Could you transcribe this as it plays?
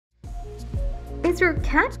Is your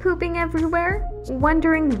cat pooping everywhere?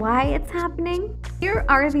 Wondering why it's happening? Here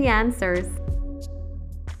are the answers.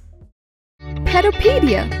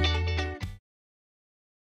 Petopedia.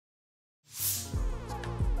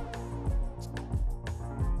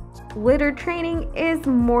 Litter training is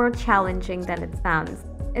more challenging than it sounds,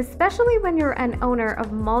 especially when you're an owner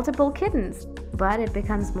of multiple kittens. But it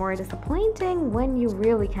becomes more disappointing when you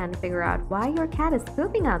really can't figure out why your cat is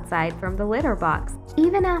pooping outside from the litter box,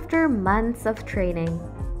 even after months of training.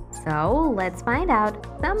 So let's find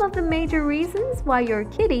out some of the major reasons why your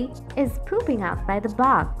kitty is pooping outside the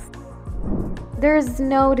box. There's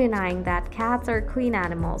no denying that cats are clean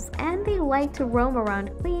animals and they like to roam around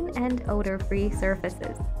clean and odor-free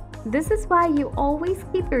surfaces. This is why you always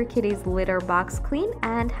keep your kitty's litter box clean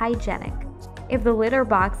and hygienic. If the litter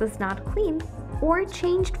box is not clean or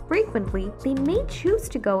changed frequently, they may choose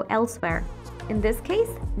to go elsewhere. In this case,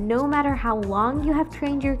 no matter how long you have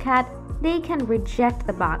trained your cat, they can reject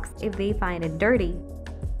the box if they find it dirty.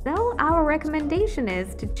 So our recommendation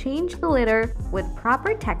is to change the litter with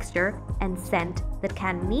proper texture and scent that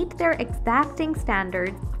can meet their exacting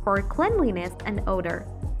standards for cleanliness and odor.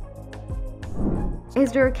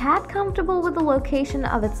 Is your cat comfortable with the location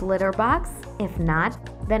of its litter box? If not,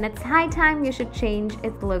 then it's high time you should change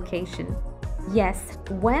its location. Yes,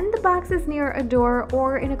 when the box is near a door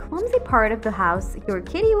or in a clumsy part of the house, your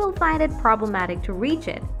kitty will find it problematic to reach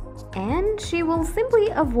it, and she will simply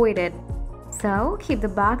avoid it. So, keep the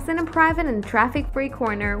box in a private and traffic-free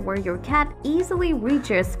corner where your cat easily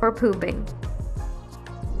reaches for pooping.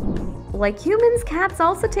 Like humans, cats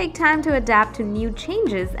also take time to adapt to new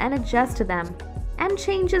changes and adjust to them. And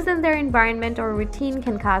changes in their environment or routine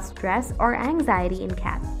can cause stress or anxiety in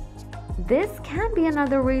cats. This can be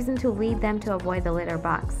another reason to lead them to avoid the litter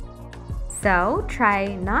box. So,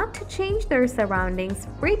 try not to change their surroundings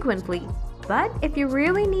frequently, but if you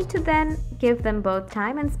really need to, then give them both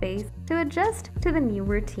time and space to adjust to the new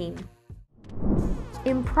routine.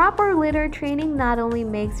 Improper litter training not only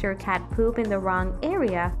makes your cat poop in the wrong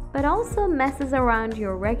area, but also messes around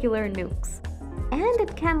your regular nooks. And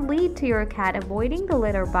it can lead to your cat avoiding the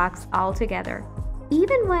litter box altogether,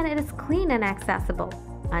 even when it is clean and accessible.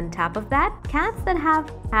 On top of that, cats that have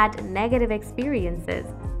had negative experiences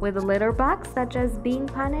with the litter box, such as being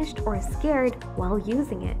punished or scared while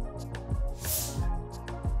using it.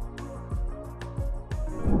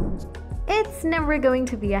 It's never going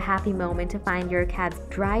to be a happy moment to find your cat's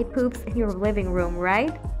dried poops in your living room,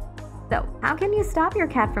 right? So, how can you stop your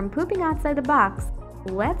cat from pooping outside the box?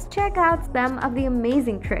 Let's check out some of the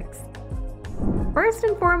amazing tricks. First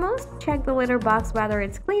and foremost, check the litter box whether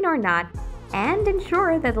it's clean or not, and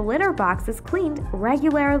ensure that the litter box is cleaned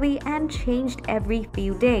regularly and changed every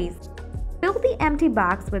few days. Fill the empty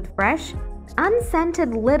box with fresh,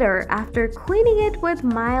 unscented litter after cleaning it with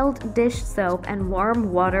mild dish soap and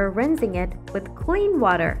warm water, rinsing it with clean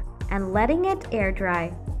water and letting it air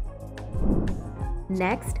dry.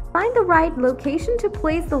 Next, find the right location to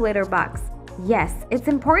place the litter box. Yes, it's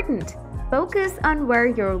important. Focus on where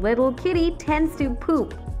your little kitty tends to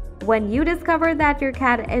poop. When you discover that your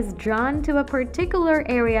cat is drawn to a particular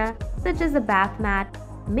area, such as a bath mat,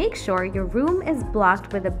 make sure your room is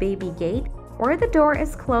blocked with a baby gate or the door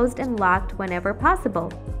is closed and locked whenever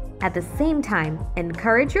possible. At the same time,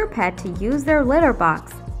 encourage your pet to use their litter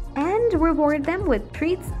box and reward them with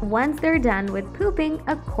treats once they're done with pooping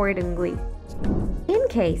accordingly. In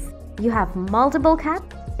case you have multiple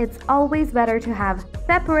cats, it's always better to have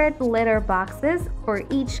separate litter boxes for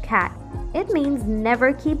each cat. It means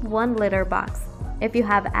never keep one litter box if you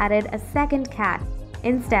have added a second cat.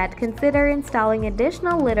 Instead, consider installing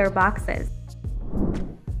additional litter boxes.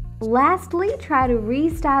 Lastly, try to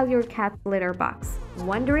restyle your cat's litter box.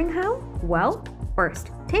 Wondering how? Well,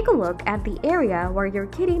 first, take a look at the area where your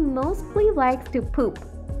kitty mostly likes to poop,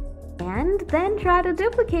 and then try to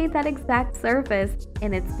duplicate that exact surface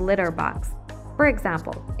in its litter box. For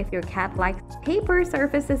example, if your cat likes paper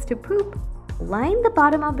surfaces to poop, line the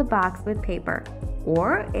bottom of the box with paper.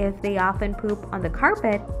 Or if they often poop on the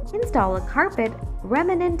carpet, install a carpet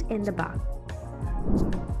remnant in the box.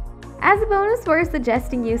 As a bonus, we're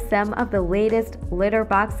suggesting you some of the latest litter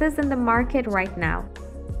boxes in the market right now.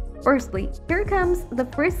 Firstly, here comes the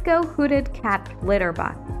Frisco Hooded Cat Litter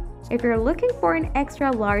Box. If you're looking for an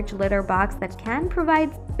extra large litter box that can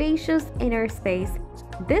provide spacious inner space,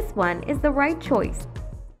 this one is the right choice.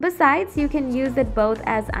 Besides, you can use it both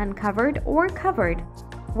as uncovered or covered.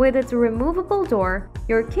 With its removable door,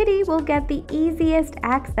 your kitty will get the easiest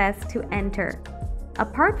access to enter.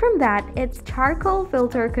 Apart from that, its charcoal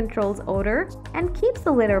filter controls odor and keeps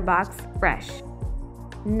the litter box fresh.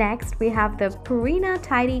 Next, we have the Purina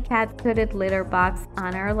Tidy Cat Hooded Litter Box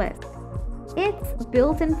on our list. Its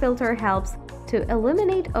built-in filter helps to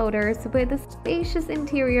eliminate odors with a spacious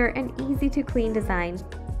interior and easy-to-clean design.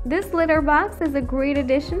 This litter box is a great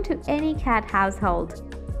addition to any cat household.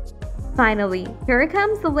 Finally, here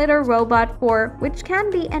comes the Litter Robot 4, which can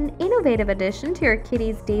be an innovative addition to your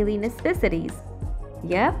kitty's daily necessities.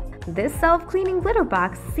 Yep, this self-cleaning litter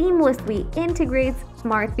box seamlessly integrates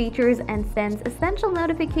smart features and sends essential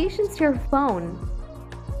notifications to your phone.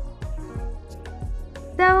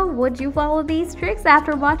 So, would you follow these tricks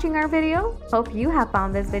after watching our video? Hope you have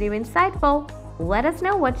found this video insightful. Let us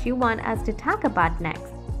know what you want us to talk about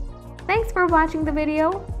next. Thanks for watching the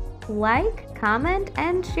video. Like, comment,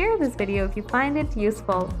 and share this video if you find it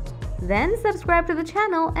useful. Then subscribe to the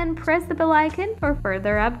channel and press the bell icon for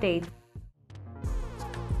further updates.